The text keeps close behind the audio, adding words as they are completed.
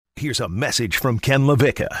here's a message from Ken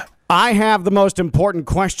LaVicka. I have the most important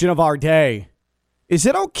question of our day. Is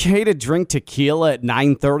it okay to drink tequila at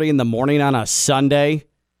 9:30 in the morning on a Sunday?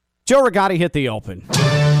 Joe Rigotti, hit the open.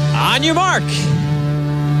 On your mark.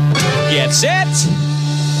 Get set.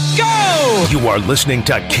 Go! You are listening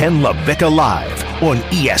to Ken LaVicka Live on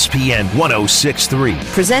ESPN 106.3.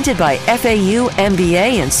 Presented by FAU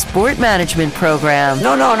MBA and Sport Management Program.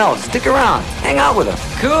 No. Stick around. Hang out with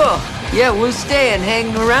us. Cool. Yeah, we'll stay and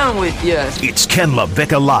hang around with you. It's Ken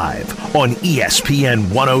LaVicka Live on ESPN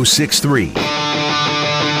 106.3.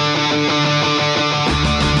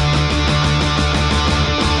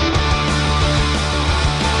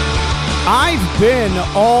 I've been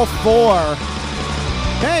all for,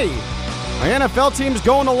 hey, my NFL team's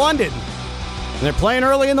going to London. And they're playing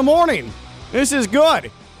early in the morning. This is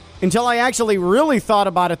good. Until I actually really thought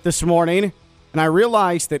about it this morning, and I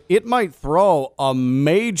realized that it might throw a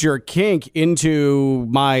major kink into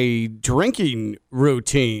my drinking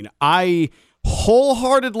routine. I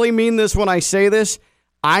wholeheartedly mean this when I say this.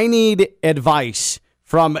 I need advice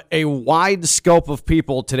from a wide scope of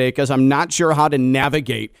people today because I'm not sure how to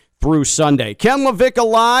navigate through Sunday. Ken LaVicka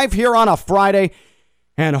Live here on a Friday.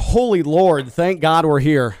 And holy Lord, thank God we're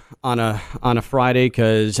here on a Friday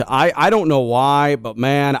because I don't know why, but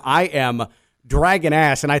man, I am dragging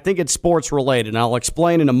ass, and I think it's sports related, and I'll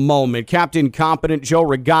explain in a moment. Captain Competent Joe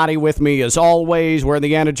Rigotti with me as always. We're in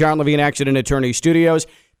the Anna John Levine Accident Attorney Studios,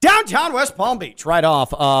 downtown West Palm Beach, right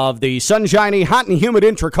off of the sunshiny, hot and humid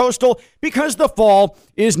Intracoastal because the fall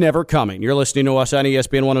is never coming. You're listening to us on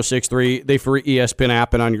ESPN 106.3, the free ESPN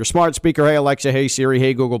app, and on your smart speaker. Hey Alexa, hey Siri,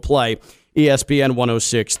 hey Google Play, ESPN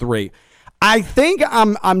 106.3. I think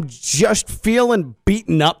I'm just feeling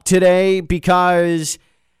beaten up today because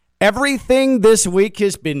everything this week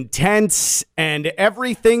has been tense, and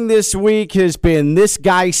everything this week has been this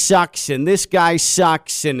guy sucks, and this guy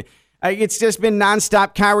sucks, and it's just been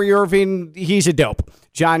nonstop. Kyrie Irving, he's a dope.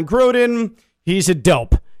 John Gruden, he's a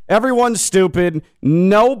dope. Everyone's stupid.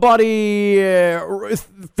 Nobody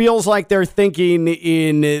feels like they're thinking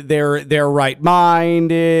in their right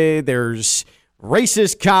mind. There's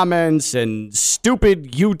racist comments and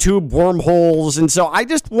stupid YouTube wormholes, and so I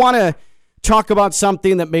just want to talk about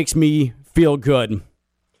something that makes me feel good,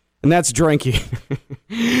 and that's drinking.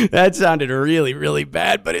 That sounded really, really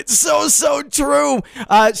bad, but it's so true.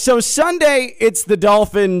 So Sunday, it's the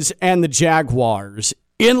Dolphins and the Jaguars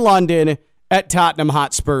in London at Tottenham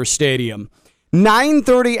Hotspur Stadium.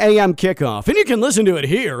 9:30 a.m. kickoff, and you can listen to it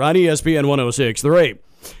here on ESPN 106.3.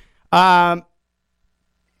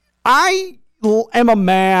 I am a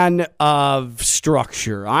man of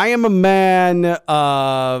structure. I am a man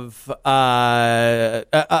of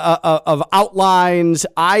outlines.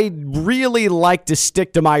 I really like to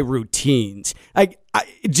stick to my routines.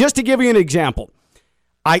 Just to give you an example,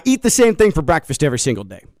 I eat the same thing for breakfast every single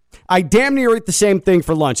day. I damn near eat the same thing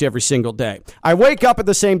for lunch every single day. I wake up at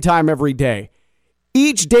the same time every day.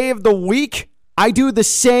 Each day of the week, I do the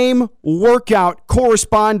same workout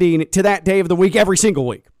corresponding to that day of the week every single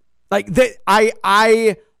week.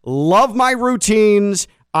 I love my routines.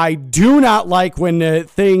 I do not like when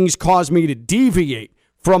things cause me to deviate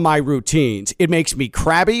from my routines. It makes me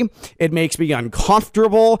crabby. It makes me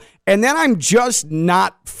uncomfortable. And then I'm just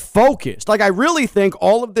not focused. I really think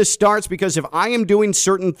all of this starts because if I am doing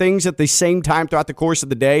certain things at the same time throughout the course of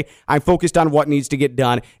the day, I'm focused on what needs to get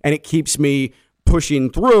done, and it keeps me pushing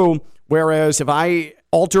through. Whereas if I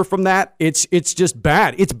alter from that, it's just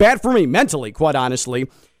bad. It's bad for me mentally, quite honestly.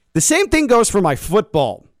 The same thing goes for my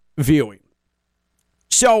football viewing.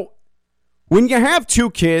 So when you have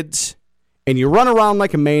two kids and you run around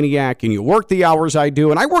like a maniac and you work the hours I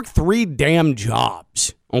do, and I work 3 damn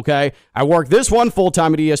jobs, okay? I work this one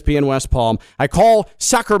full-time at ESPN West Palm. I call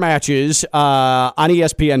soccer matches on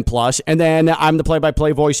ESPN Plus, and then I'm the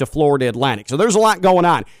play-by-play voice of Florida Atlantic. So there's a lot going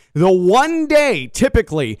on. The one day,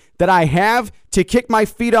 typically, that I have to kick my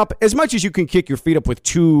feet up, as much as you can kick your feet up with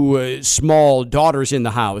 2 small daughters in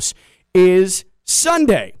the house, is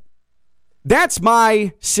Sunday. That's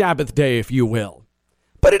my Sabbath day, if you will.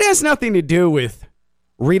 But it has nothing to do with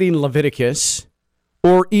reading Leviticus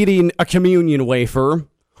or eating a communion wafer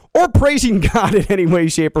or praising God in any way,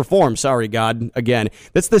 shape, or form. Sorry, God, again.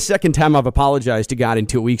 That's the second time I've apologized to God in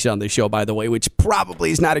 2 weeks on this show, by the way, which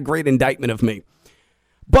probably is not a great indictment of me.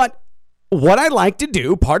 But what I like to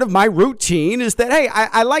do, part of my routine, is that, hey,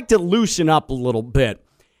 I like to loosen up a little bit.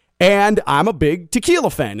 And I'm a big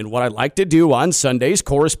tequila fan. And what I like to do on Sundays,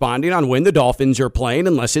 corresponding on when the Dolphins are playing,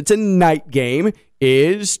 unless it's a night game,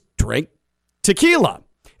 is drink tequila.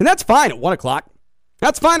 And that's fine at 1 o'clock.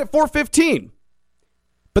 That's fine at 4:15.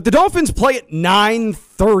 But the Dolphins play at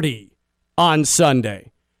 9:30 on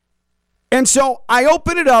Sunday. And so I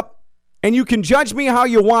open it up, and you can judge me how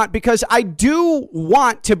you want because I do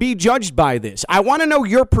want to be judged by this. I want to know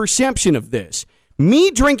your perception of this.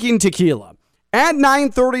 Me drinking tequila at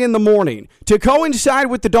 9:30 in the morning to coincide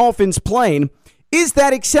with the Dolphins playing, is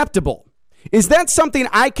that acceptable? Is that something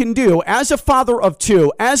I can do as a father of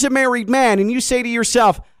two, as a married man, and you say to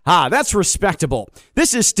yourself, that's respectable.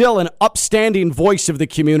 This is still an upstanding voice of the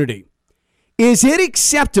community. Is it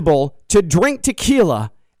acceptable to drink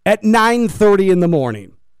tequila at 9:30 in the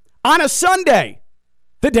morning on a Sunday,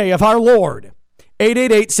 the day of our Lord?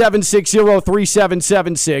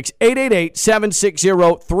 888-760-3776,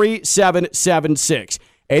 888-760-3776,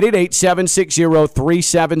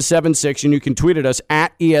 888-760-3776, and you can tweet at us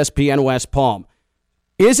at ESPN West Palm.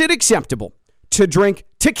 Is it acceptable to drink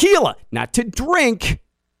tequila? Not to drink,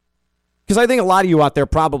 because I think a lot of you out there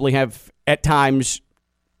probably have at times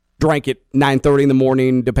drank at 9:30 in the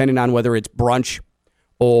morning, depending on whether it's brunch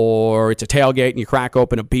or it's a tailgate and you crack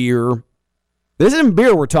open a beer. This isn't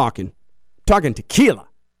beer we're talking. Talking tequila.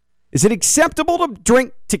 Is it acceptable to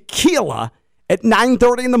drink tequila at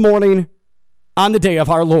 9:30 in the morning on the day of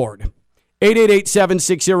our Lord?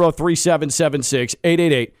 888-760-3776,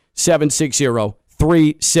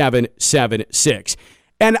 888-760-3776.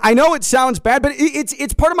 And I know it sounds bad, but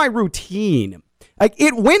it's part of my routine. Like,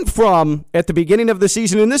 it went from at the beginning of the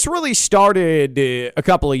season, and this really started a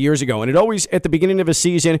couple of years ago, and it always, at the beginning of a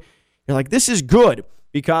season, you're like, this is good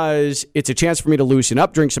because it's a chance for me to loosen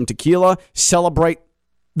up, drink some tequila, celebrate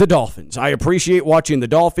the Dolphins. I appreciate watching the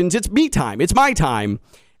Dolphins. It's me time. It's my time.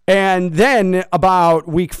 And then about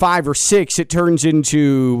week 5 or 6, it turns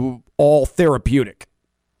into all therapeutic.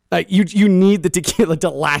 You need the tequila to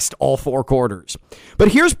last all 4 quarters. But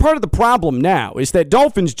here's part of the problem now is that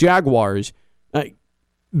Dolphins Jaguars,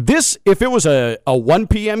 this, if it was a 1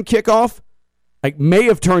 p.m. kickoff, may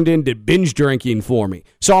have turned into binge drinking for me.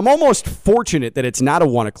 So I'm almost fortunate that it's not a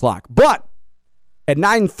 1 o'clock. But at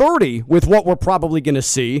 9:30, with what we're probably going to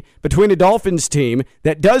see between a Dolphins team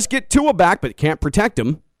that does get Tua back but can't protect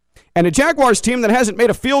him, and a Jaguars team that hasn't made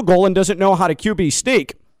a field goal and doesn't know how to QB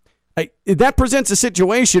sneak, that presents a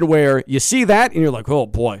situation where you see that and you're like, oh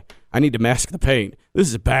boy, I need to mask the pain. This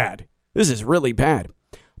is bad. This is really bad.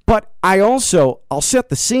 But I'll set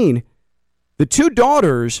the scene. The 2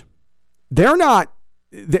 daughters, they're not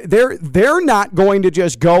going to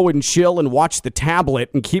just go and chill and watch the tablet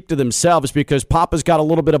and keep to themselves because Papa's got a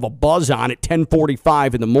little bit of a buzz on at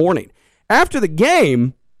 10:45 in the morning. After the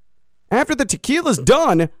game, after the tequila's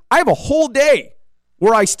done, I have a whole day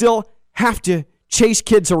where I still have to chase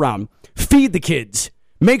kids around, feed the kids,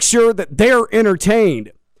 make sure that they're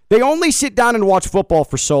entertained. They only sit down and watch football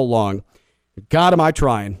for so long. God, am I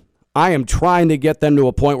trying. I am trying to get them to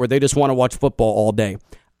a point where they just want to watch football all day.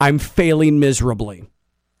 I'm failing miserably.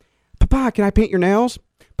 Papa, can I paint your nails?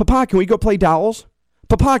 Papa, can we go play dolls?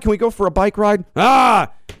 Papa, can we go for a bike ride? The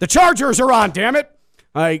Chargers are on, damn it.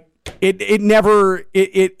 It never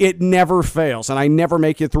fails, and I never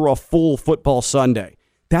make it through a full football Sunday.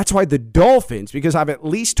 That's why the Dolphins, because I've at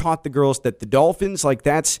least taught the girls that the Dolphins,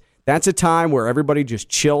 that's a time where everybody just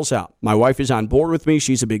chills out. My wife is on board with me.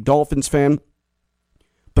 She's a big Dolphins fan.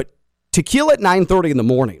 But tequila at 9:30 in the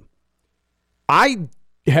morning, I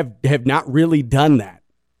have not really done that.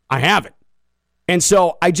 I haven't. And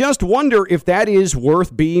so I just wonder if that is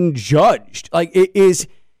worth being judged. Is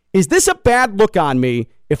this a bad look on me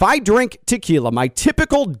if I drink tequila, my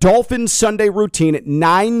typical Dolphins Sunday routine at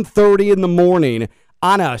 9:30 in the morning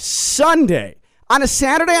on a Sunday? On a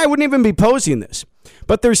Saturday, I wouldn't even be posing this.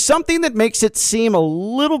 But there's something that makes it seem a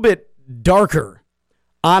little bit darker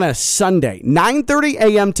on a Sunday. 9:30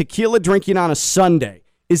 a.m. tequila drinking on a Sunday.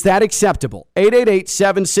 Is that acceptable?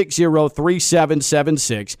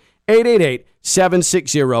 888-760-3776.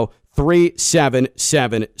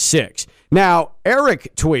 888-760-3776. Now,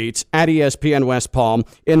 Eric tweets at ESPN West Palm,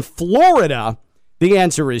 in Florida, the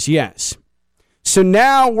answer is yes. So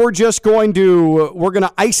now we're going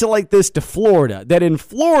to isolate this to Florida, that in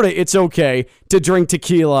Florida it's okay to drink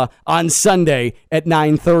tequila on Sunday at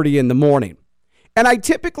 9:30 in the morning. And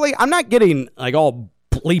I'm not getting all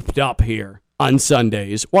bleeped up here on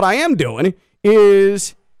Sundays. What I am doing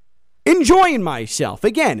is enjoying myself.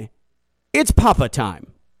 Again, it's Papa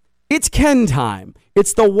time. It's Ken time.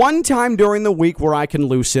 It's the one time during the week where I can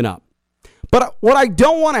loosen up. But what I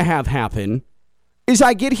don't want to have happen is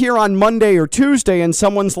I get here on Monday or Tuesday and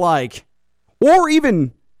someone's like, or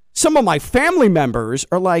even some of my family members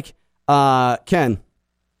are like, Ken,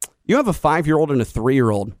 you have a 5-year-old and a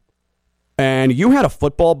 3-year-old, and you had a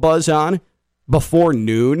football buzz on before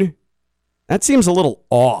noon. That seems a little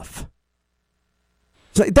off.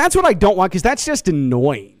 So that's what I don't want, because that's just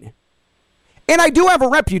annoying. And I do have a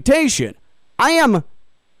reputation. I am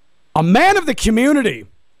a man of the community.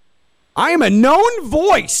 I am a known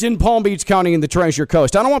voice in Palm Beach County and the Treasure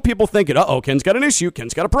Coast. I don't want people thinking, Ken's got an issue.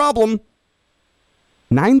 Ken's got a problem.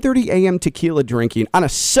 9:30 a.m. tequila drinking on a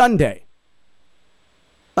Sunday.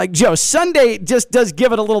 Like, Joe, Sunday just does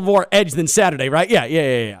give it a little more edge than Saturday, right?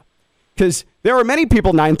 Yeah. Because there are many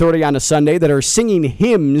people 9:30 on a Sunday that are singing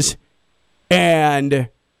hymns and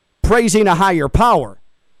praising a higher power.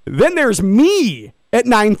 Then there's me at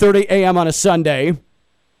 9:30 a.m. on a Sunday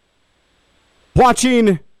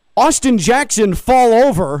watching Austin Jackson fall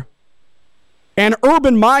over and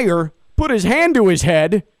Urban Meyer put his hand to his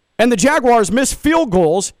head and the Jaguars miss field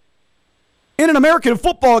goals in an American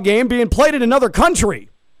football game being played in another country.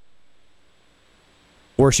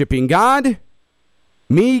 Worshiping God,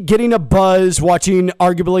 me getting a buzz watching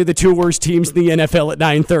arguably the two worst teams in the NFL at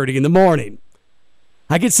 9:30 in the morning.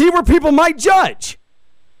 I can see where people might judge.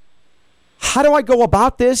 How do I go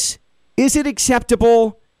about this? Is it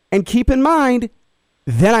acceptable? And keep in mind,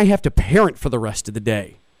 then I have to parent for the rest of the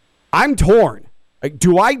day. I'm torn.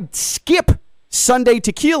 Do I skip Sunday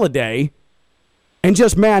tequila day and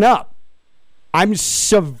just man up? I'm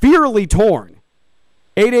severely torn.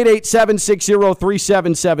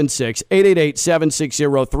 888-760-3776.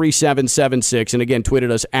 888-760-3776. And again,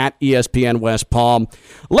 tweeted us at ESPN West Palm.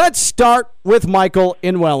 Let's start with Michael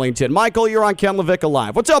in Wellington. Michael, you're on Ken LaVicka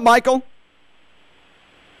Live. What's up, Michael?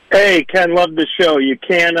 Hey, Ken, love the show. You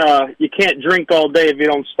can't drink all day if you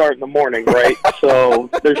don't start in the morning, right? So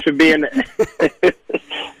there should be an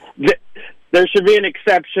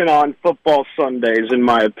exception on football Sundays, in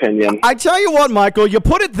my opinion. I tell you what, Michael, you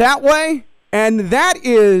put it that way, and that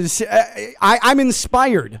is, I'm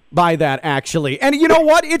inspired by that, actually. And you know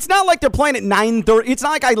what? It's not like they're playing at 9:30. It's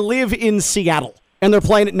not like I live in Seattle and they're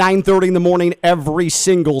playing at 9:30 in the morning every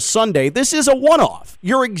single Sunday. This is a one-off.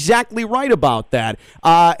 You're exactly right about that.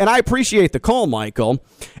 And I appreciate the call, Michael.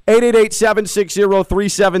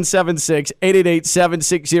 888-760-3776,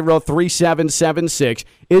 888-760-3776.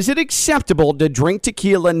 Is it acceptable to drink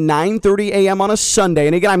tequila 9:30 a.m. on a Sunday?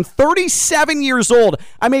 And again, I'm 37 years old.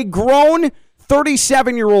 I'm a grown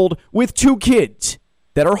 37-year-old with two kids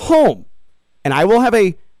that are home. And I will have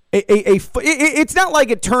it's not like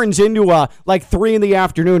it turns into like 3 in the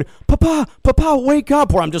afternoon. Papa, wake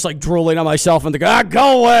up. Where I'm just like drooling on myself and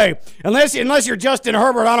go away. Unless you're Justin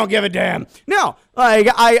Herbert, I don't give a damn. No,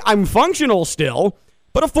 I'm functional still,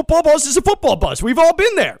 but a football buzz is a football buzz. We've all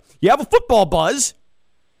been there. You have a football buzz,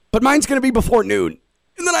 but mine's going to be before noon.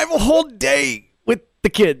 And then I have a whole day with the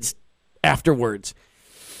kids afterwards.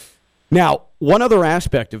 Now, one other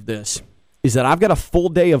aspect of this is that I've got a full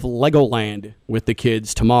day of Legoland with the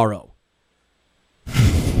kids tomorrow.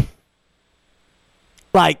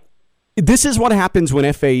 Like, this is what happens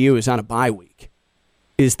when FAU is on a bye week,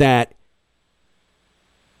 is that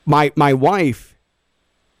my wife,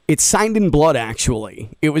 it's signed in blood, actually.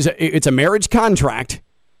 It's a marriage contract,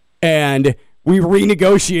 and we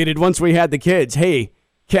renegotiated once we had the kids. Hey,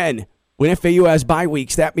 Ken, when FAU has bye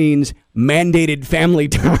weeks, that means mandated family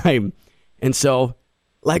time. And so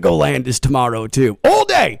Legoland is tomorrow, too. All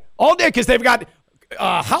day, because they've got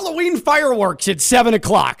Halloween fireworks at 7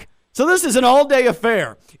 o'clock. So this is an all-day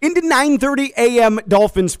affair. Into 9:30 a.m.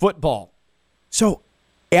 Dolphins football. So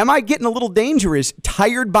am I getting a little dangerous?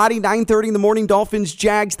 Tired body, 9:30 in the morning, Dolphins,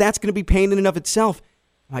 Jags, that's going to be pain in and of itself.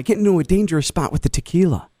 Am I getting into a dangerous spot with the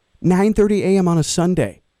tequila? 9:30 a.m. on a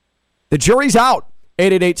Sunday. The jury's out.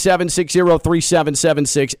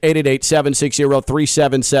 888-760-3776,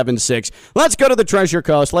 888-760-3776. Let's go to the Treasure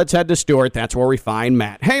Coast. Let's head to Stuart. That's where we find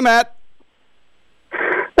Matt. Hey, Matt.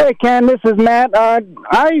 Hey, Ken, this is Matt. I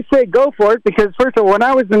say go for it because, first of all, when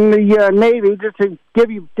I was in the Navy, just to give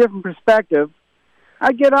you different perspective,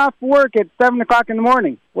 I get off work at 7 o'clock in the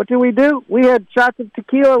morning. What do? We had shots of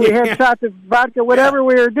tequila, we had shots of vodka, whatever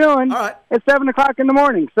we were doing at 7 o'clock in the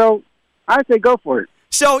morning. So I say go for it.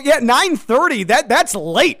 So, 9:30, that's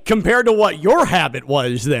late compared to what your habit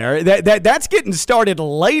was there. That's getting started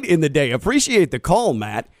late in the day. Appreciate the call,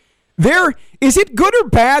 Matt. Is it good or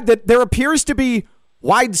bad that there appears to be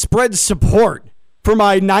widespread support for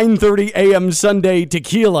my 9:30 a.m. Sunday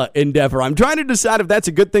tequila endeavor? I'm trying to decide if that's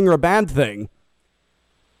a good thing or a bad thing.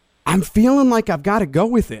 I'm feeling like I've got to go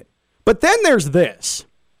with it. But then there's this.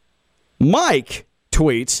 Mike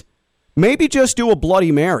tweets, maybe just do a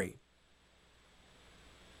Bloody Mary.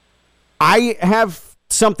 I have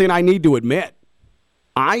something I need to admit.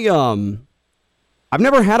 I've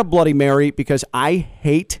never had a Bloody Mary because I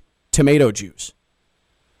hate tomato juice.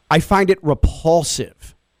 I find it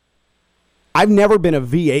repulsive. I've never been a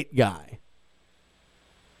V8 guy.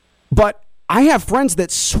 But I have friends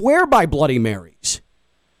that swear by Bloody Marys.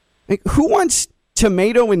 Like, who wants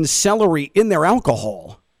tomato and celery in their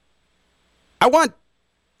alcohol. I want,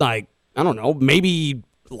 like, I don't know, maybe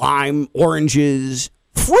lime, oranges,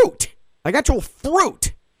 fruit, like actual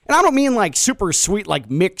fruit. And I don't mean like super sweet,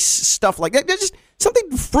 like mix stuff like that. Just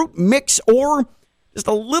something fruit mix or just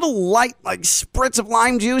a little light, like spritz of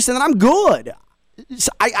lime juice, and then I'm good.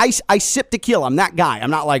 I sip tequila. I'm that guy.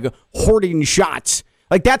 I'm not like hoarding shots.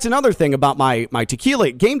 Like that's another thing about my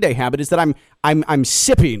tequila game day habit is that I'm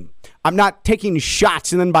sipping. I'm not taking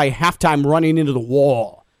shots and then by halftime running into the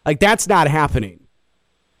wall. Like that's not happening.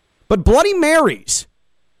 But Bloody Marys,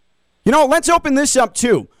 let's open this up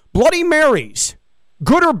too. Bloody Marys,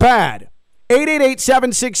 good or bad?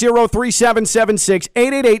 888-760-3776,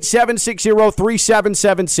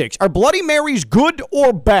 888-760-3776. Are Bloody Marys good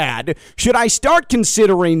or bad? Should I start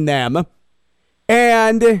considering them?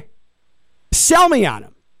 And sell me on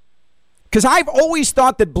them. Because I've always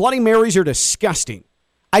thought that Bloody Marys are disgusting.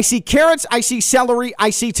 I see carrots, I see celery, I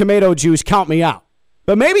see tomato juice. Count me out.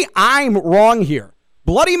 But maybe I'm wrong here.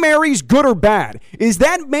 Bloody Marys, good or bad? Is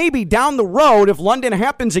that maybe down the road, if London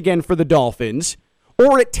happens again for the Dolphins,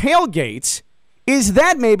 or at tailgates, is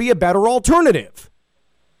that maybe a better alternative?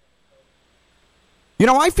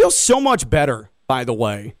 I feel so much better, by the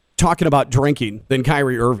way, talking about drinking than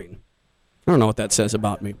Kyrie Irving. I don't know what that says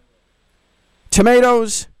about me.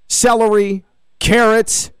 Tomatoes, celery,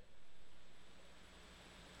 carrots.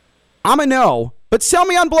 I'm a no, but sell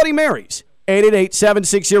me on Bloody Marys.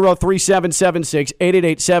 888-760-3776,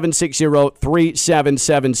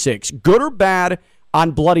 888-760-3776. Good or bad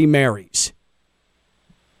on Bloody Marys?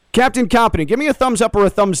 Captain Competent, give me a thumbs up or a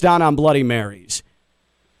thumbs down on Bloody Marys.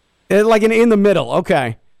 Like in the middle,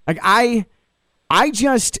 okay. Like I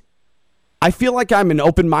feel like I'm an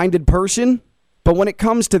open-minded person, but when it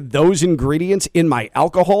comes to those ingredients in my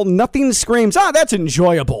alcohol, nothing screams, that's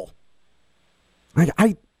enjoyable. Like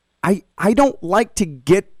I don't like to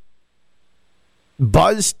get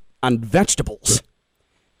buzzed on vegetables.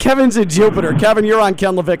 Kevin's in Jupiter. Kevin, you're on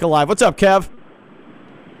Ken LaVicka Live. What's up, Kev?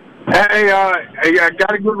 Hey, I got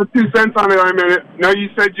to give a 2 cents on it in a minute. No, you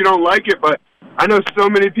said you don't like it, but I know so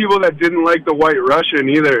many people that didn't like the White Russian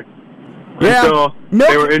either. Yeah, so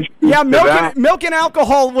they were milk and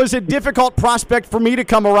alcohol was a difficult prospect for me to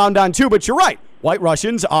come around on too, but you're right. White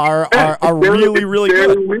Russians are really, really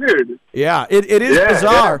good. Weird. Yeah, it is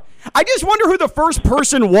bizarre. Yeah. I just wonder who the first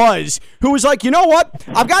person was who was like, you know what?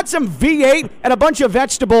 I've got some V8 and a bunch of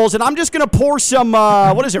vegetables, and I'm just going to pour some,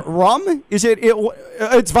 what is it, rum?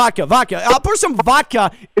 It's vodka. I'll pour some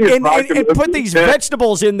vodka and put these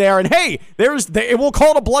vegetables in there, and hey, we'll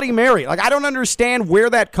call it a Bloody Mary. Like, I don't understand where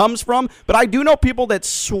that comes from, but I do know people that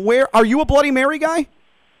swear. Are you a Bloody Mary guy?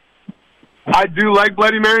 I do like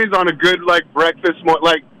Bloody Marys on a good, breakfast,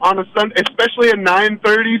 on a Sunday, especially a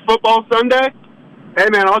 9:30 football Sunday. Hey,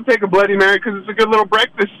 man, I'll take a Bloody Mary because it's a good little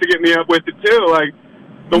breakfast to get me up with it, too.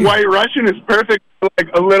 The White Russian is perfect for,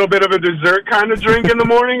 a little bit of a dessert kind of drink in the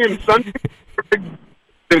morning, and Sunday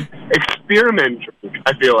experiment drink,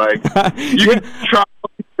 I feel like. You can try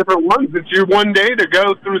different ones. It's your one day to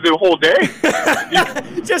go through the whole day.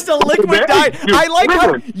 Just a liquid diet. I like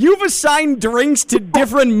how you've assigned drinks to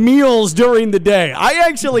different meals during the day. I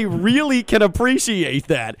actually really can appreciate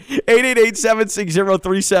that.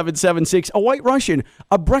 888-760-3776. A White Russian,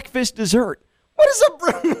 a breakfast dessert. What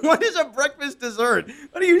is a breakfast dessert?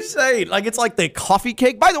 What are you saying? It's like the coffee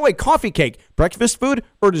cake? By the way, coffee cake, breakfast food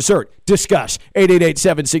or dessert? Discuss.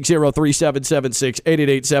 888-760-3776,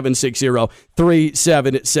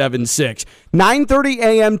 888-760-3776. 9:30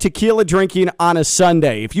 a.m. tequila drinking on a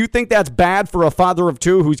Sunday. If you think that's bad for a father of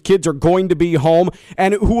two whose kids are going to be home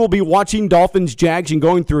and who will be watching Dolphins, Jags, and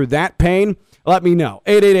going through that pain, let me know.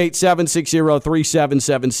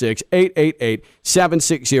 888-760-3776,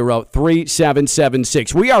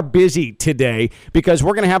 888-760-3776. We are busy today because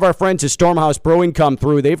we're going to have our friends at Stormhouse Brewing come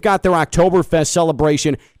through. They've got their Oktoberfest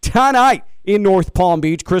celebration tonight in North Palm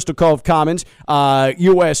Beach, Crystal Cove Commons,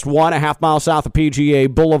 US 1, a half mile south of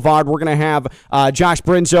PGA Boulevard. We're going to have Josh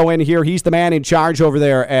Brinzo in here. He's the man in charge over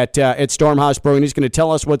there at Stormhouse Brewing. He's going to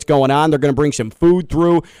tell us what's going on. They're going to bring some food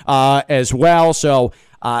through as well. So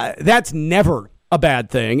that's never a bad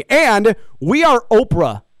thing. And we are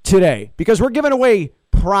Oprah today because we're giving away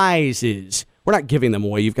prizes. We're not giving them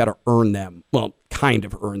away. You've got to earn them. Well, kind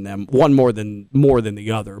of earn them, one more than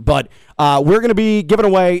the other. But we're going to be giving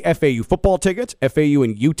away FAU football tickets, FAU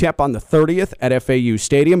and UTEP on the 30th at FAU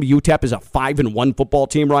Stadium. UTEP is a 5-1 football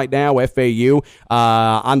team right now. FAU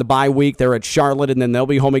on the bye week, they're at Charlotte, and then they'll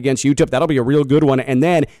be home against UTEP. That'll be a real good one. And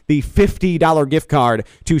then the $50 gift card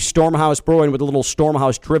to Stormhouse Brewing with a little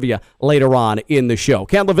Stormhouse trivia later on in the show.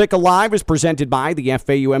 Ken LaVicka Live is presented by the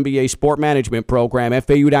FAU MBA Sport Management Program,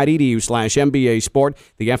 FAU.edu/MBA Sport,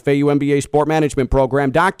 the FAU MBA Sport Management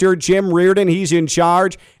Program. Dr. Jim Reardon, he's in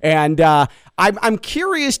charge, and I'm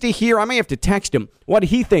curious to hear, I may have to text him, what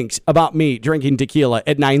he thinks about me drinking tequila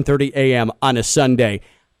at 9:30 a.m. on a Sunday.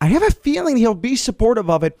 I have a feeling he'll be supportive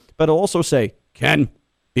of it, but he'll also say, Ken,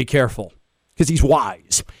 be careful, because he's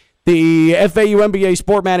wise. The FAU MBA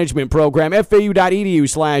Sport Management Program,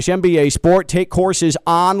 FAU.edu/MBA Sport. Take courses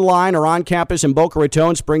online or on campus in Boca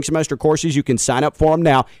Raton. Spring semester courses, you can sign up for them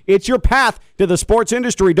now. It's your path to the sports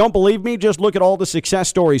industry. Don't believe me? Just look at all the success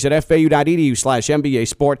stories at FAU.edu/MBA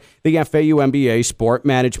Sport, the FAU MBA Sport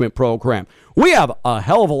Management Program. We have a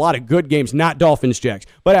hell of a lot of good games, not Dolphins, Jags,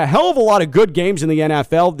 but a hell of a lot of good games in the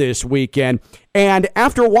NFL this weekend. And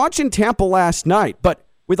after watching Tampa last night, but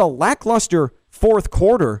with a lackluster fourth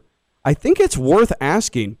quarter, I think it's worth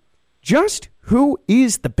asking just who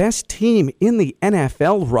is the best team in the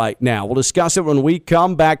NFL right now. We'll discuss it when we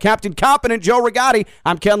come back. Captain Competent Joe Rigotti.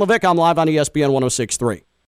 I'm Ken LaVicka. I'm live on ESPN 106.3.